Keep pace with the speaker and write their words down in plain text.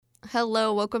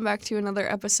Hello, welcome back to another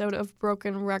episode of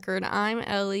Broken Record. I'm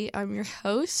Ellie, I'm your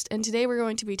host, and today we're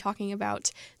going to be talking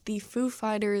about the Foo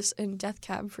Fighters and Death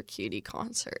Cab for Cutie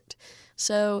concert.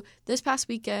 So this past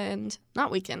week actually,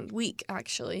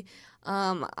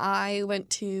 I went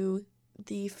to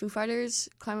the Foo Fighters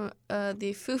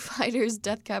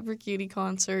Death Cab for Cutie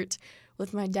concert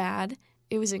with my dad.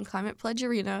 It was in Climate Pledge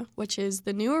Arena, which is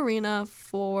the new arena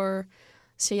for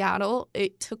Seattle.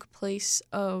 It took place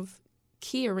of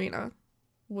Key Arena,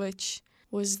 which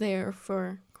was there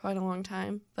for quite a long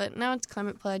time, but now it's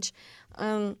Climate Pledge.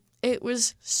 It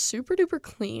was super duper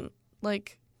clean.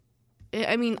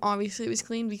 Obviously it was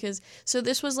clean because, so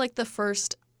this was like the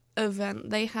first event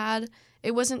they had.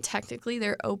 It wasn't technically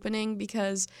their opening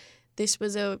because this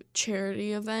was a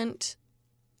charity event,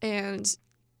 and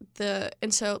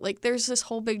so there's this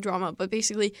whole big drama, but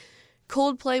basically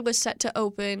Coldplay was set to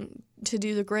open to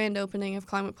do the grand opening of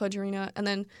Climate Pledge Arena, and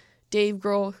then Dave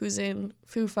Grohl, who's in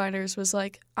Foo Fighters, was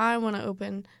like, I want to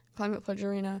open Climate Pledge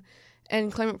Arena.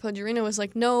 And Climate Pledge Arena was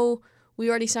like, no, we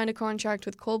already signed a contract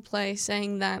with Coldplay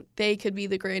saying that they could be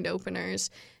the grand openers.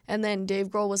 And then Dave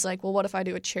Grohl was like, well, what if I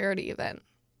do a charity event?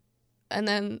 And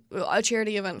then a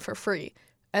charity event for free.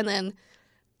 And then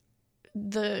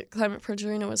the Climate Pledge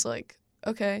Arena was like,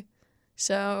 okay.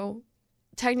 So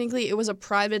technically it was a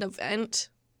private event,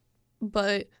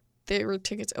 but there were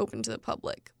tickets open to the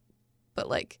public. But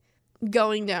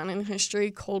going down in history,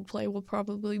 Coldplay will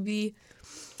probably be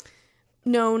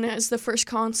known as the first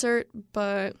concert,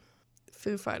 but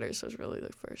Foo Fighters was really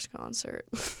the first concert.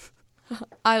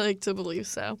 I like to believe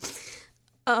so.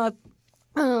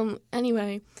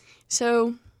 Anyway,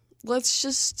 so let's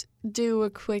just do a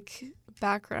quick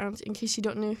background in case you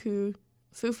don't know who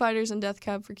Foo Fighters and Death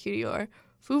Cab for Cutie are.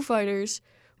 Foo Fighters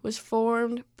was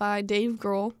formed by Dave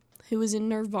Grohl, who was in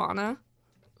Nirvana,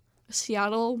 a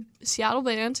Seattle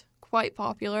band, quite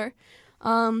popular.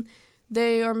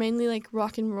 They are mainly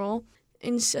rock and roll.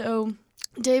 And so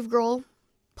Dave Grohl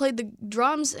played the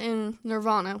drums in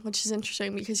Nirvana, which is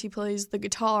interesting because he plays the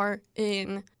guitar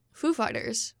in Foo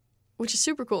Fighters, which is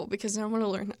super cool because I want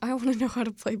to know how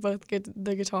to play both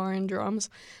the guitar and drums.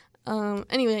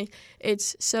 Anyway,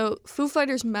 Foo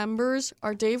Fighters members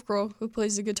are Dave Grohl, who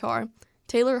plays the guitar,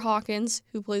 Taylor Hawkins,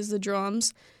 who plays the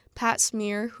drums, Pat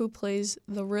Smear, who plays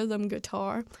the rhythm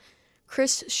guitar,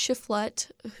 Chris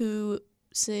Shiflett, he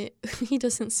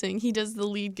doesn't sing, he does the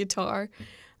lead guitar,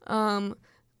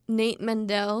 Nate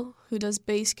Mendel, who does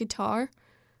bass guitar,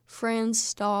 Franz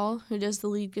Stahl, who does the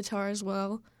lead guitar as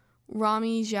well,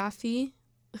 Rami Jaffe,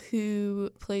 who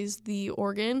plays the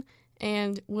organ,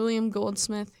 and William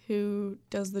Goldsmith, who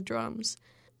does the drums.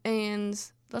 And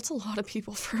that's a lot of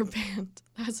people for a band.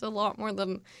 That's a lot more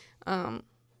than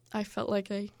I felt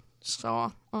like I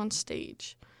saw on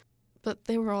stage. But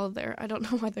they were all there. I don't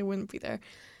know why they wouldn't be there.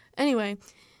 Anyway,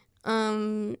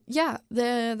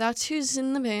 that's who's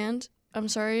in the band. I'm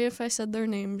sorry if I said their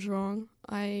names wrong.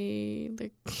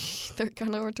 They're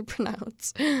kind of hard to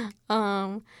pronounce.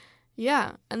 And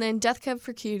then Death Cab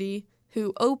for Cutie,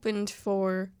 who opened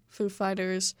for Foo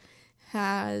Fighters,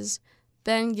 has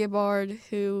Ben Gibbard,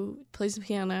 who plays the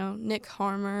piano, Nick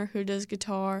Harmer, who does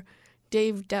guitar,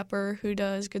 Dave Depper, who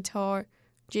does guitar,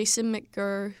 Jason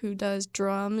McGurr, who does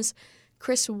drums,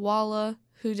 Chris Walla,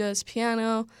 who does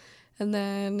piano, and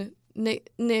then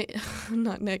Nathan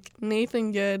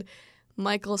Good,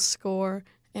 Michael Score,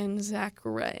 and Zach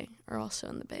Ray are also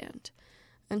in the band.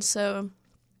 And so,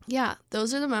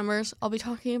 those are the members. I'll be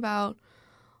talking about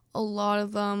a lot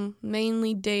of them,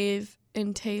 mainly Dave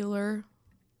and Taylor,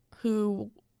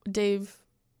 who Dave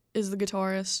is the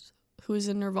guitarist who is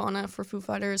in Nirvana for Foo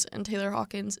Fighters, and Taylor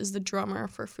Hawkins is the drummer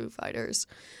for Foo Fighters.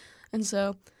 And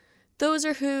so those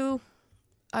are who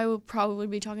I will probably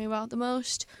be talking about the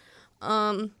most.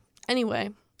 Anyway,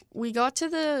 we got to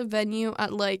the venue at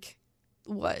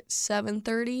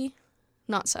 7:30?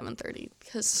 Not 7:30,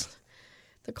 because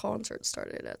the concert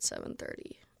started at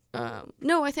 7:30.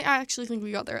 No, I actually think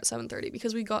we got there at 7:30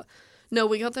 because we got there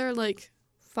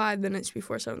 5 minutes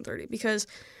before 7:30 because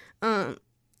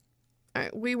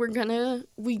we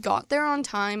got there on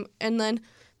time, and then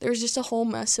there was just a whole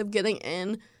mess of getting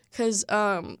in because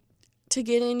to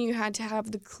get in you had to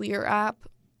have the Clear app,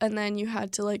 and then you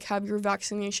had to have your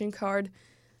vaccination card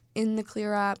in the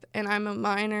Clear app, and I'm a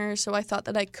minor, so I thought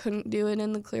that I couldn't do it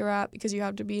in the Clear app because you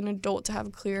have to be an adult to have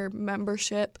a Clear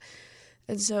membership.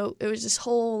 And so it was this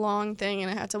whole long thing, and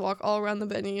I had to walk all around the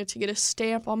venue to get a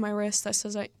stamp on my wrist that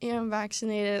says I am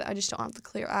vaccinated. I just don't have the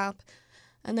Clear app.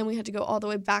 And then we had to go all the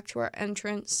way back to our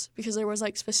entrance because there was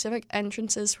specific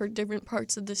entrances for different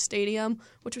parts of the stadium,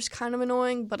 which was kind of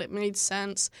annoying, but it made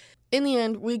sense. In the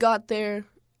end, we got there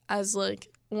as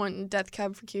when Death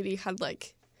Cab for Cutie had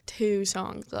like 2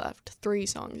 songs left, 3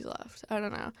 songs left. I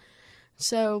don't know.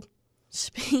 So,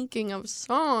 speaking of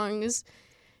songs,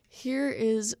 here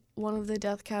is one of the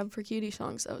Death Cab for Cutie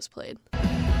songs that was played.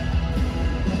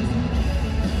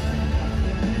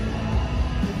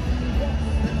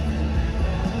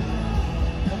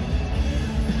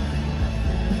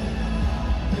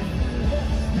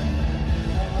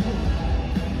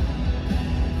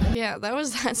 Yeah, that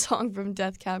was that song from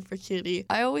Death Cab for Cutie.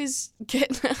 I always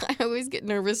get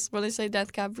nervous when I say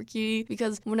Death Cab for Cutie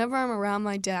because whenever I'm around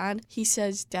my dad, he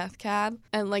says Death Cab,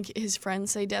 and like his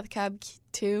friends say Death Cab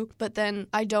too. But then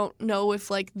I don't know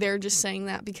if like they're just saying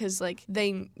that because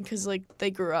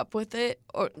they grew up with it,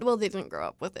 or well, they didn't grow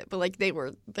up with it, but like they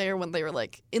were there when they were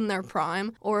like in their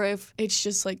prime, or if it's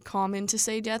just like common to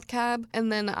say Death Cab.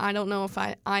 And then I don't know if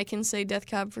I can say Death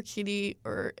Cab for Cutie,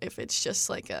 or if it's just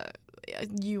like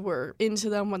you were into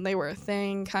them when they were a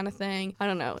thing kind of thing. I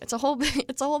don't know. It's a whole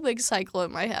big cycle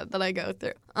in my head that I go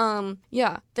through.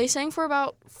 Yeah, they sang for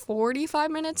about 45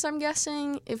 minutes, I'm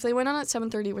guessing. If they went on at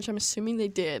 7:30, which I'm assuming they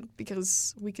did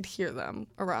because we could hear them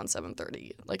around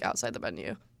 7:30, like outside the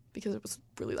venue because it was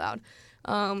really loud.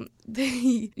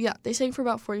 They sang for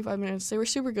about 45 minutes. They were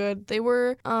super good. They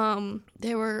were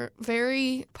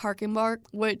very park and bark,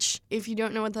 which if you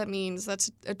don't know what that means,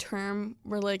 that's a term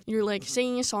where like you're like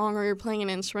singing a song or you're playing an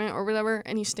instrument or whatever,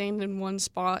 and you stand in one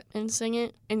spot and sing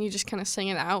it, and you just kind of sing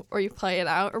it out or you play it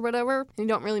out or whatever, and you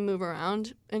don't really move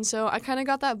around. And so I kind of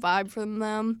got that vibe from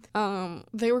them.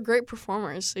 They were great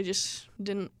performers. They just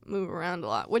didn't move around a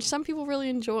lot, which some people really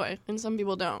enjoy and some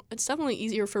people don't. It's definitely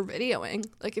easier for videoing.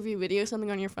 Like if you video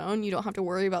something on your phone, you don't have to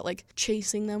worry about like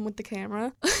chasing them with the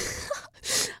camera.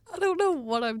 I don't know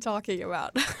what I'm talking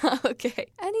about. Okay.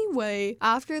 Anyway,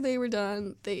 after they were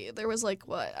done, there was like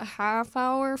a half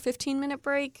hour, 15-minute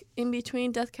break in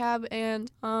between Death Cab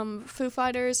and Foo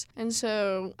Fighters. And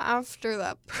so after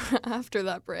that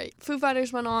break, Foo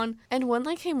Fighters went on, and when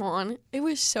they came on, it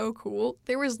was so cool.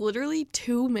 There was literally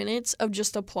 2 minutes of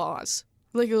just applause.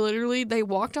 Like, literally, they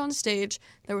walked on stage.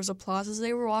 There was applause as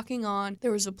they were walking on.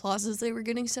 There was applause as they were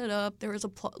getting set up. There was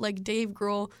like Dave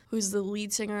Grohl, who's the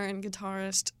lead singer and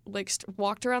guitarist, like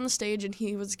walked around the stage and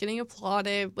he was getting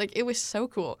applauded. Like, it was so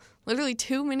cool. Literally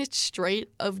 2 minutes straight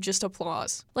of just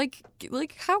applause. Like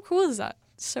how cool is that?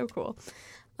 So cool.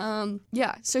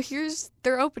 Yeah. So here's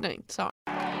their opening song.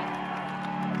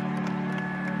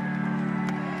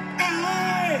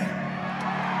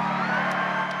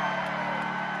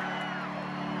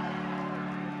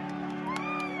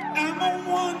 I'm a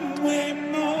one-way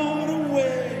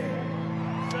motorway.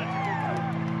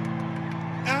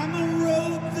 I'm a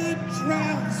road that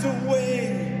drives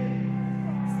away,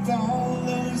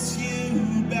 follows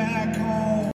you back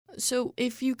home. So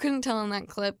if you couldn't tell in that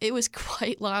clip, it was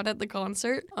quite loud at the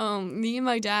concert. Me and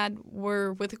my dad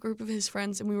were with a group of his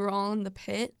friends, and we were all in the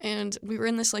pit, and we were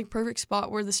in this like perfect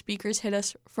spot where the speakers hit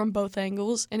us from both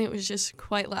angles, and it was just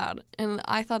quite loud. And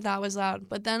I thought that was loud.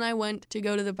 But then I went to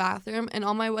go to the bathroom, and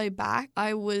on my way back,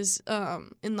 I was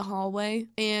in the hallway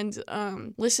and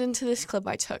listened to this clip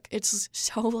I took. It's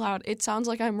so loud. It sounds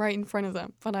like I'm right in front of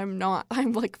them, but I'm not.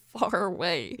 I'm like far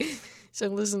away. So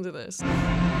listen to this.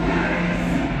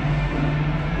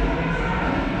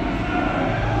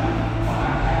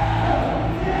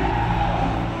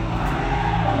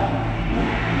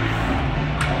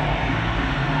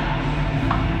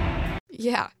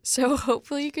 Yeah, so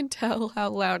hopefully you can tell how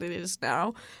loud it is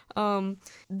now.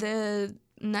 The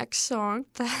next song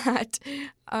that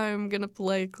I'm going to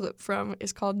play a clip from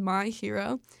is called My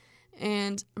Hero.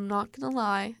 And I'm not going to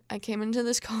lie, I came into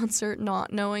this concert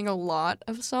not knowing a lot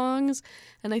of songs.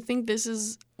 And I think this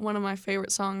is one of my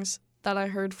favorite songs that I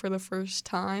heard for the first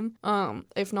time,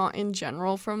 if not in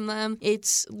general from them.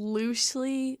 It's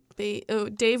loosely...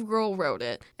 Dave Grohl wrote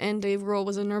it, and Dave Grohl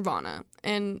was in Nirvana.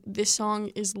 And this song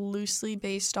is loosely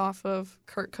based off of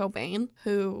Kurt Cobain,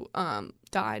 who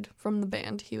died from the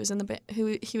band. He was in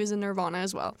he was in Nirvana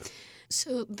as well.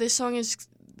 So this song is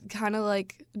kind of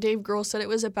like Dave Grohl said it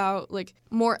was about like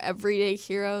more everyday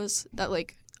heroes that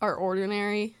like are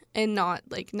ordinary and not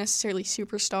like necessarily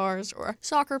superstars or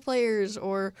soccer players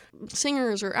or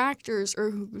singers or actors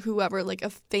or whoever like a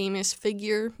famous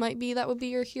figure might be that would be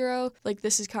your hero. Like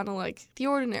this is kind of like the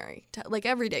ordinary, like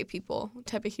everyday people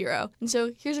type of hero. And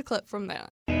so here's a clip from that.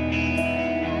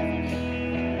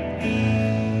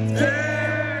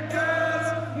 There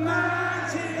goes my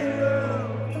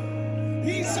hero.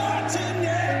 He's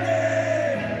ordinary.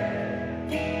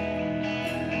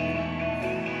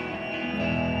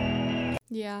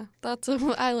 Yeah, Yeah,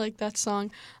 I like that song.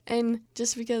 And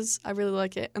just because I really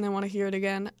like it and I want to hear it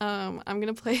again, I'm going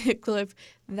to play a clip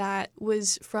that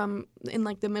was from in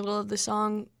like the middle of the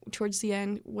song towards the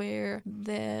end where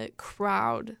the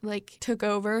crowd like took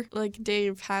over. Like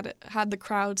Dave had the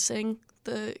crowd sing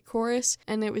the chorus,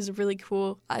 and it was really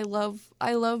cool. I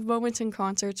love moments in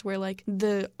concerts where like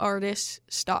the artist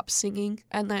stops singing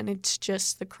and then it's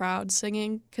just the crowd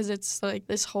singing, because it's like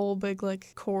this whole big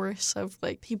like chorus of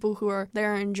like people who are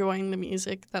there enjoying the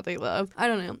music that they love. I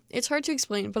don't know, it's hard to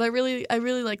explain, but I really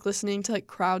like listening to like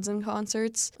crowds in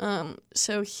concerts.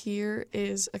 So here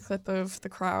is a clip of the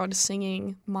crowd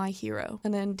singing My Hero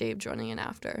and then Dave joining in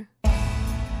after.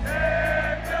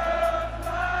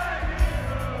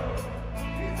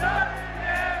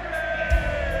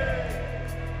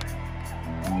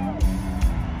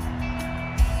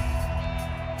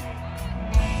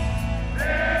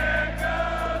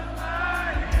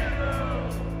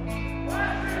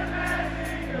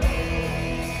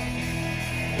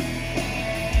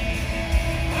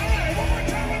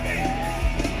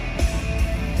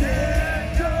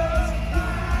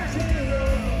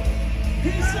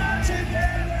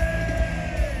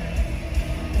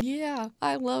 Yeah,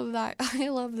 I love that. I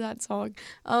love that song.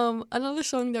 Another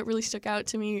song that really stuck out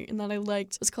to me and that I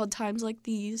liked was called Times Like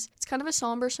These. It's kind of a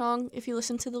somber song if you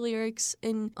listen to the lyrics,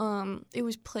 and it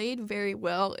was played very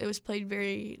well. It was played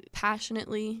very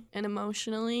passionately and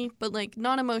emotionally, but like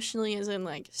not emotionally as in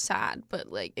like sad,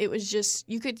 but like it was just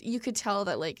you could tell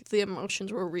that like the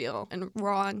emotions were real and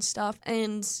raw and stuff.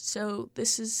 And so the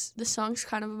song's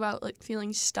kind of about like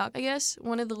feeling stuck, I guess.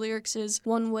 One of the lyrics is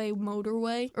one-way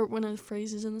motorway, or one of the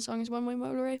phrases in the song is one-way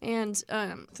motorway, and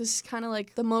this is kind of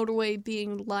like the motorway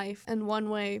being life and one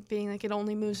way being like it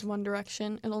only moves one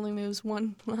direction. It only moves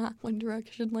one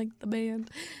direction, like the band.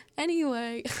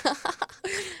 Anyway,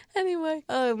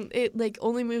 it like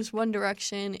only moves one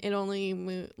direction. It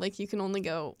only like you can only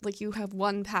go, like you have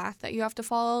one path that you have to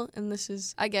follow. And this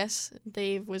is, I guess,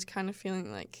 Dave was kind of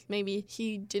feeling like maybe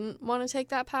he didn't want to take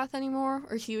that path anymore,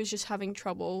 or he was just having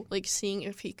trouble like seeing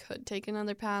if he could take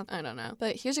another path. I don't know.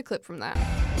 But here's a clip from that.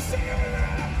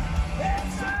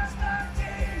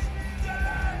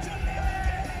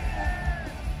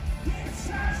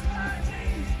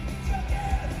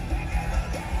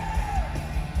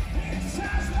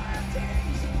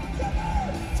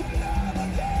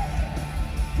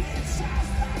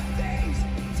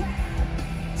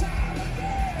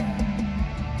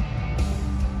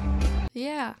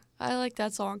 Yeah, I like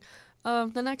that song.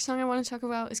 The next song I want to talk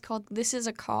about is called This Is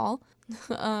a Call.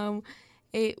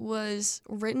 It was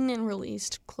written and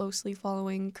released closely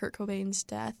following Kurt Cobain's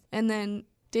death. And then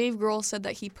Dave Grohl said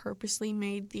that he purposely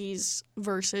made these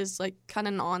verses like kind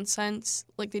of nonsense,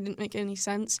 like they didn't make any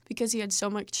sense, because he had so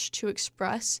much to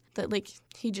express that like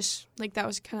he just like that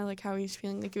was kind of like how he was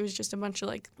feeling, like it was just a bunch of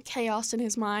like chaos in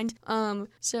his mind.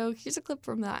 So here's a clip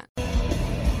from that.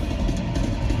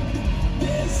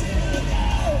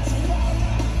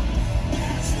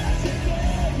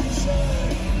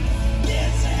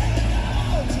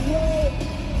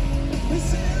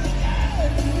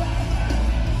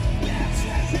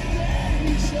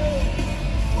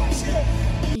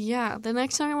 Yeah, the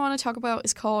next song I want to talk about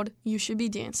is called You Should Be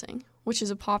Dancing, which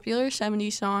is a popular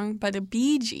 70s song by the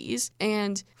Bee Gees,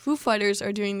 and Foo Fighters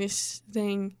are doing this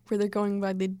thing where they're going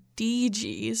by the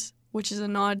DGs, which is a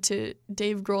nod to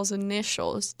Dave Grohl's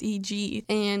initials, DG,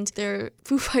 and their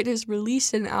Foo Fighters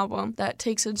released an album that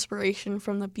takes inspiration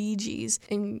from the Bee Gees,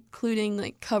 including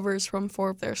like covers from 4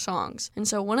 of their songs. And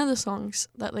so one of the songs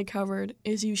that they covered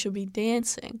is You Should Be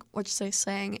Dancing, which they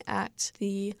sang at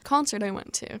the concert I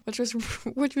went to,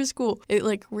 which was cool. It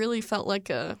like really felt like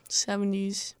a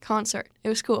 70s concert. It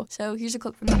was cool. So here's a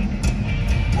clip from that.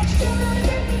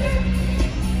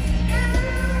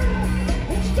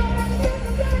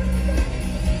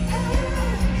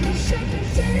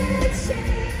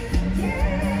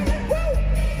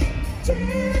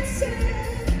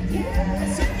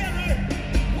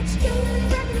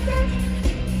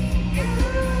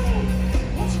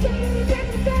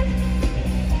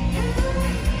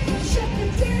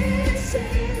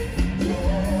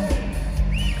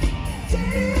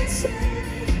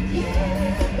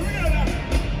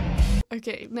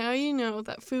 Okay, now you know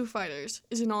that Foo Fighters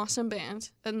is an awesome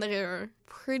band, and they're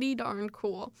pretty darn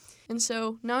cool. And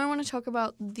so now I want to talk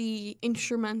about the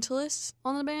instrumentalists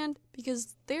on the band,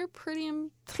 because they're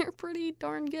pretty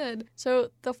darn good.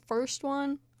 So the first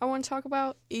one I want to talk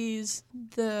about is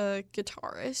the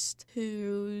guitarist,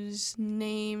 whose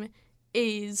name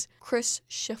is Chris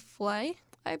Shifley,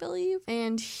 I believe,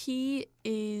 and he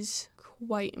is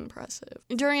quite impressive.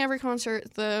 During every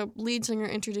concert, the lead singer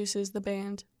introduces the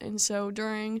band, and so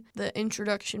during the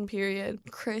introduction period,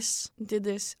 Chris did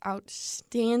this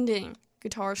outstanding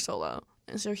guitar solo.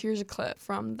 And so here's a clip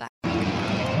from that.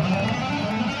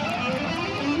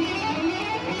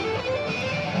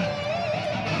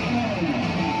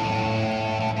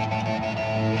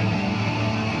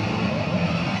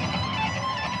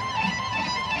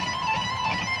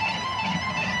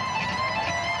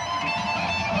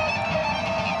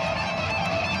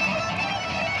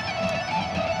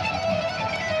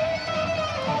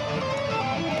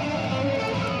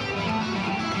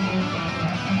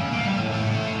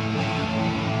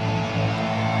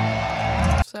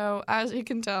 So, as you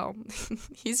can tell,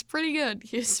 he's pretty good.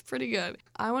 He's pretty good.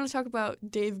 I want to talk about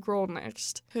Dave Grohl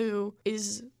next, who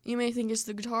is, you may think, is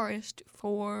the guitarist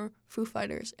for Foo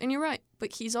Fighters. And you're right,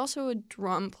 but he's also a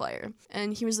drum player.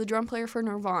 And he was the drum player for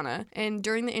Nirvana. And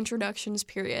during the introductions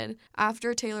period,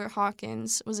 after Taylor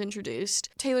Hawkins was introduced,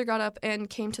 Taylor got up and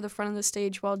came to the front of the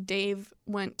stage while Dave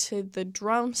went to the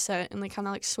drum set, and they kind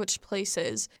of like switched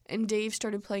places. And Dave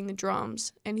started playing the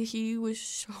drums, and he was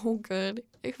so good.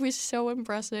 It was so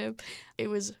impressive. It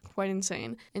was quite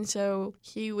insane. And so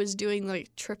he was doing like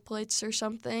triplets or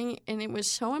something, and it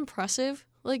was so impressive.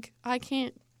 Like, I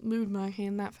can't move my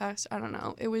hand that fast. I don't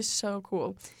know. It was so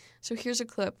cool. So here's a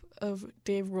clip of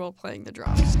Dave Grohl playing the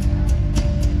drums.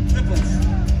 Triplets.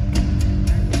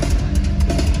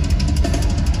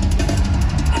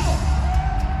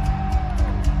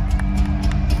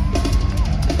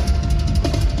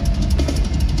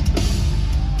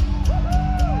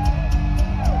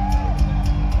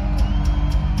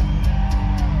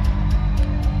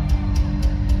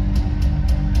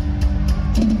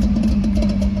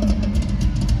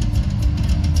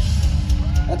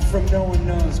 That's from No One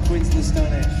Knows, Queens of the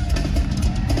Stone Age.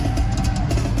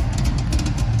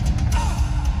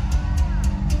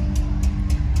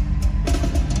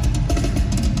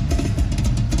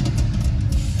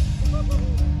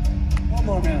 One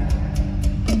more man.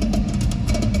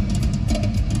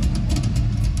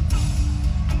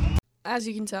 As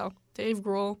you can tell, Dave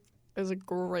Grohl is a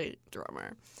great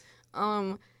drummer.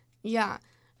 Yeah.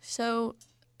 So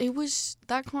it was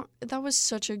that was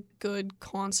such a good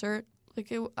concert. Like,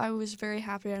 I was very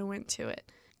happy I went to it.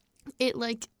 It,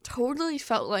 like, totally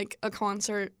felt like a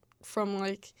concert from,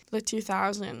 like, the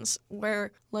 2000s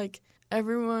where, like,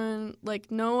 everyone, like,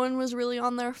 no one was really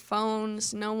on their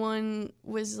phones. No one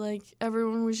was, like,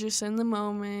 everyone was just in the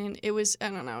moment. It was, I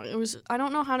don't know. It was, I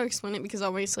don't know how to explain it because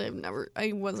obviously I've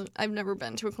never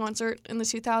been to a concert in the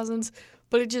 2000s,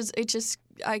 but it just,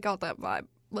 I got that vibe.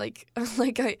 Like,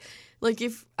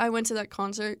 if I went to that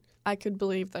concert, I could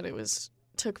believe that it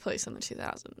took place in the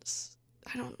 2000s.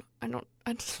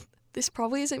 This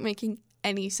probably isn't making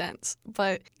any sense,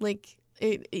 but like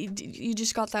you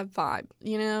just got that vibe,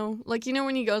 you know? Like, you know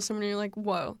when you go somewhere and you're like,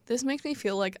 whoa, this makes me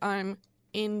feel like I'm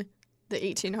in the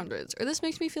 1800s, or this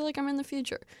makes me feel like I'm in the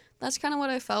future. That's kind of what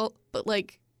I felt, but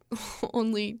like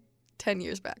only 10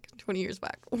 years back, 20 years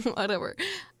back, whatever.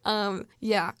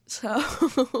 Yeah, so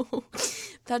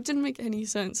that didn't make any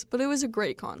sense, but it was a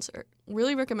great concert.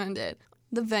 Really recommend it.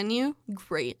 The venue,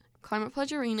 great. Climate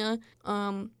Pledge Arena,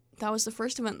 that was the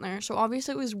first event there, so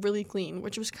obviously it was really clean,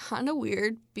 which was kind of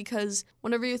weird because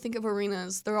whenever you think of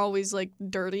arenas, they're always, like,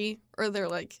 dirty or they're,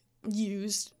 like,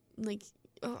 used. Like,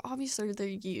 obviously they're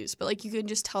used, but, like, you can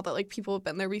just tell that, like, people have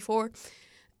been there before.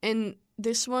 And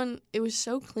this one, it was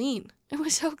so clean. It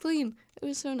was so clean. It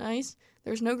was so nice.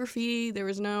 There was no graffiti. There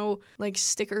was no, like,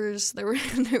 stickers. There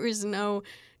was no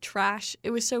trash.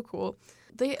 It was so cool.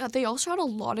 They also had a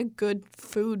lot of good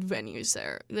food venues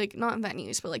there. Like, not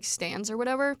venues, but, like, stands or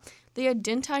whatever. They had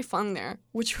Din Tai Fung there,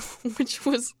 which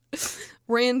was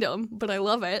random, but I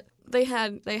love it. They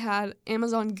had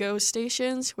Amazon Go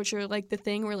stations, which are, like, the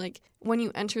thing where, like, when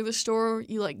you enter the store,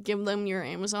 you, like, give them your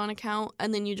Amazon account,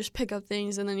 and then you just pick up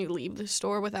things, and then you leave the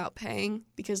store without paying,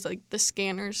 because, like, the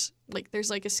scanners, like, there's,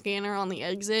 like, a scanner on the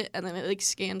exit, and then it, like,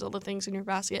 scans all the things in your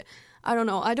basket. I don't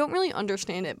know. I don't really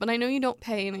understand it, but I know you don't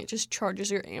pay, and it just charges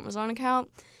your Amazon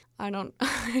account. I don't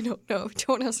know.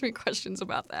 Don't ask me questions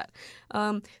about that.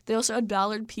 They also had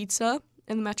Ballard Pizza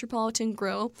and the Metropolitan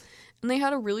Grill. And they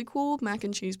had a really cool mac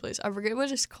and cheese place. I forget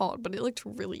what it's called, but it looked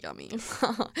really yummy.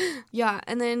 Yeah,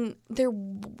 and then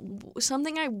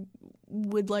something I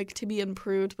would like to be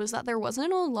improved was that there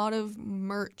wasn't a lot of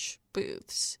merch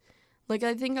booths. Like,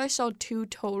 I think I saw 2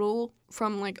 total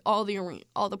from, like, all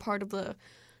the part of the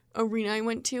arena I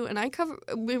went to, and I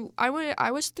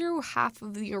was through half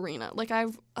of the arena. Like, I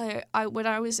when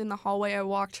I was in the hallway, I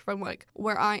walked from, like,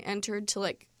 where I entered to,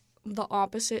 like, the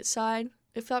opposite side,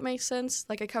 if that makes sense.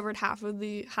 Like, I covered half of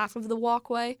the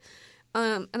walkway,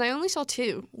 And I only saw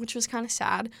 2, which was kind of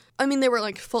sad. I mean, they were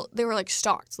like full. They were like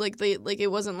stocked. Like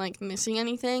it wasn't like missing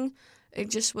anything. It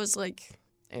just was like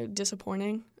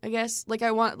disappointing, I guess.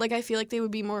 I feel like they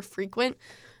would be more frequent.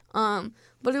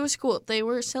 But it was cool. They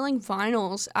were selling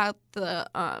vinyls at the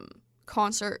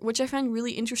concert, which I find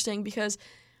really interesting because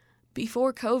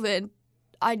before COVID,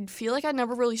 I feel like I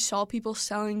never really saw people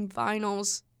selling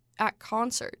vinyls at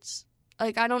concerts.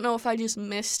 Like, I don't know if I just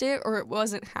missed it or it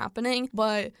wasn't happening,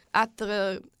 but at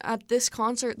this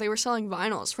concert, they were selling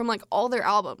vinyls from, like, all their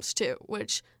albums, too,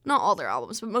 which, not all their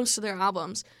albums, but most of their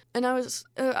albums. And I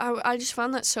just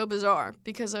found that so bizarre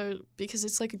because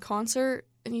it's, like, a concert,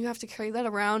 and you have to carry that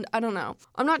around. I don't know.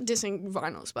 I'm not dissing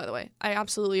vinyls, by the way. I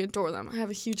absolutely adore them. I have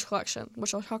a huge collection,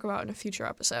 which I'll talk about in a future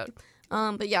episode.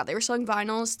 But yeah, they were selling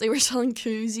vinyls. They were selling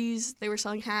koozies. They were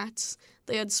selling hats.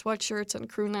 They had sweatshirts and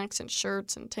crew necks and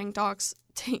shirts and tank tops.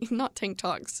 Tank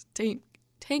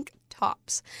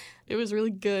tops. It was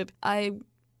really good. I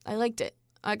liked it.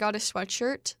 I got a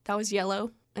sweatshirt that was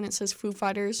yellow and it says Foo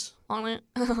Fighters on it.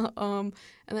 And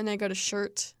then I got a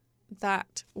shirt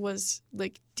that was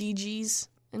like DG's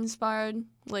inspired.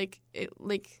 I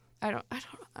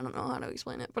don't know how to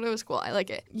explain it, but it was cool. I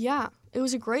like it. Yeah, it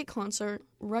was a great concert.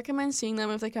 Recommend seeing them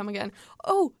if they come again.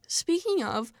 Oh, speaking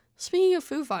of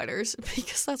Foo Fighters,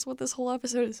 because that's what this whole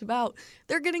episode is about,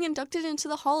 they're getting inducted into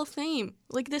the Hall of Fame,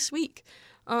 like this week,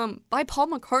 by Paul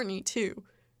McCartney, too,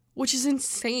 which is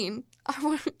insane. I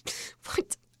want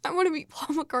to meet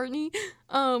Paul McCartney.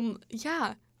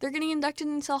 Yeah, they're getting inducted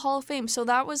into the Hall of Fame, so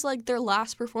that was, like, their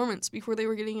last performance before they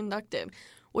were getting inducted,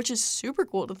 which is super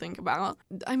cool to think about.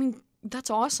 I mean, that's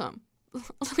awesome.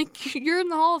 Like, you're in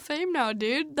the Hall of Fame now,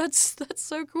 dude. That's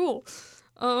so cool.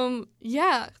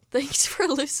 Yeah, thanks for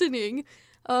listening.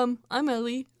 I'm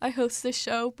Ellie. I host this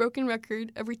show, Broken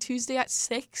Record, every Tuesday at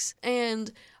 6,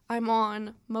 and I'm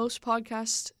on most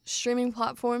podcast streaming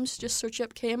platforms. Just search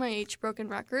up KMIH Broken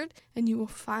Record, and you will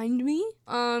find me.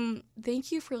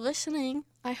 Thank you for listening.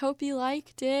 I hope you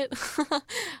liked it.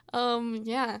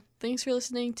 Yeah, thanks for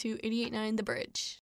listening to 88.9 The Bridge.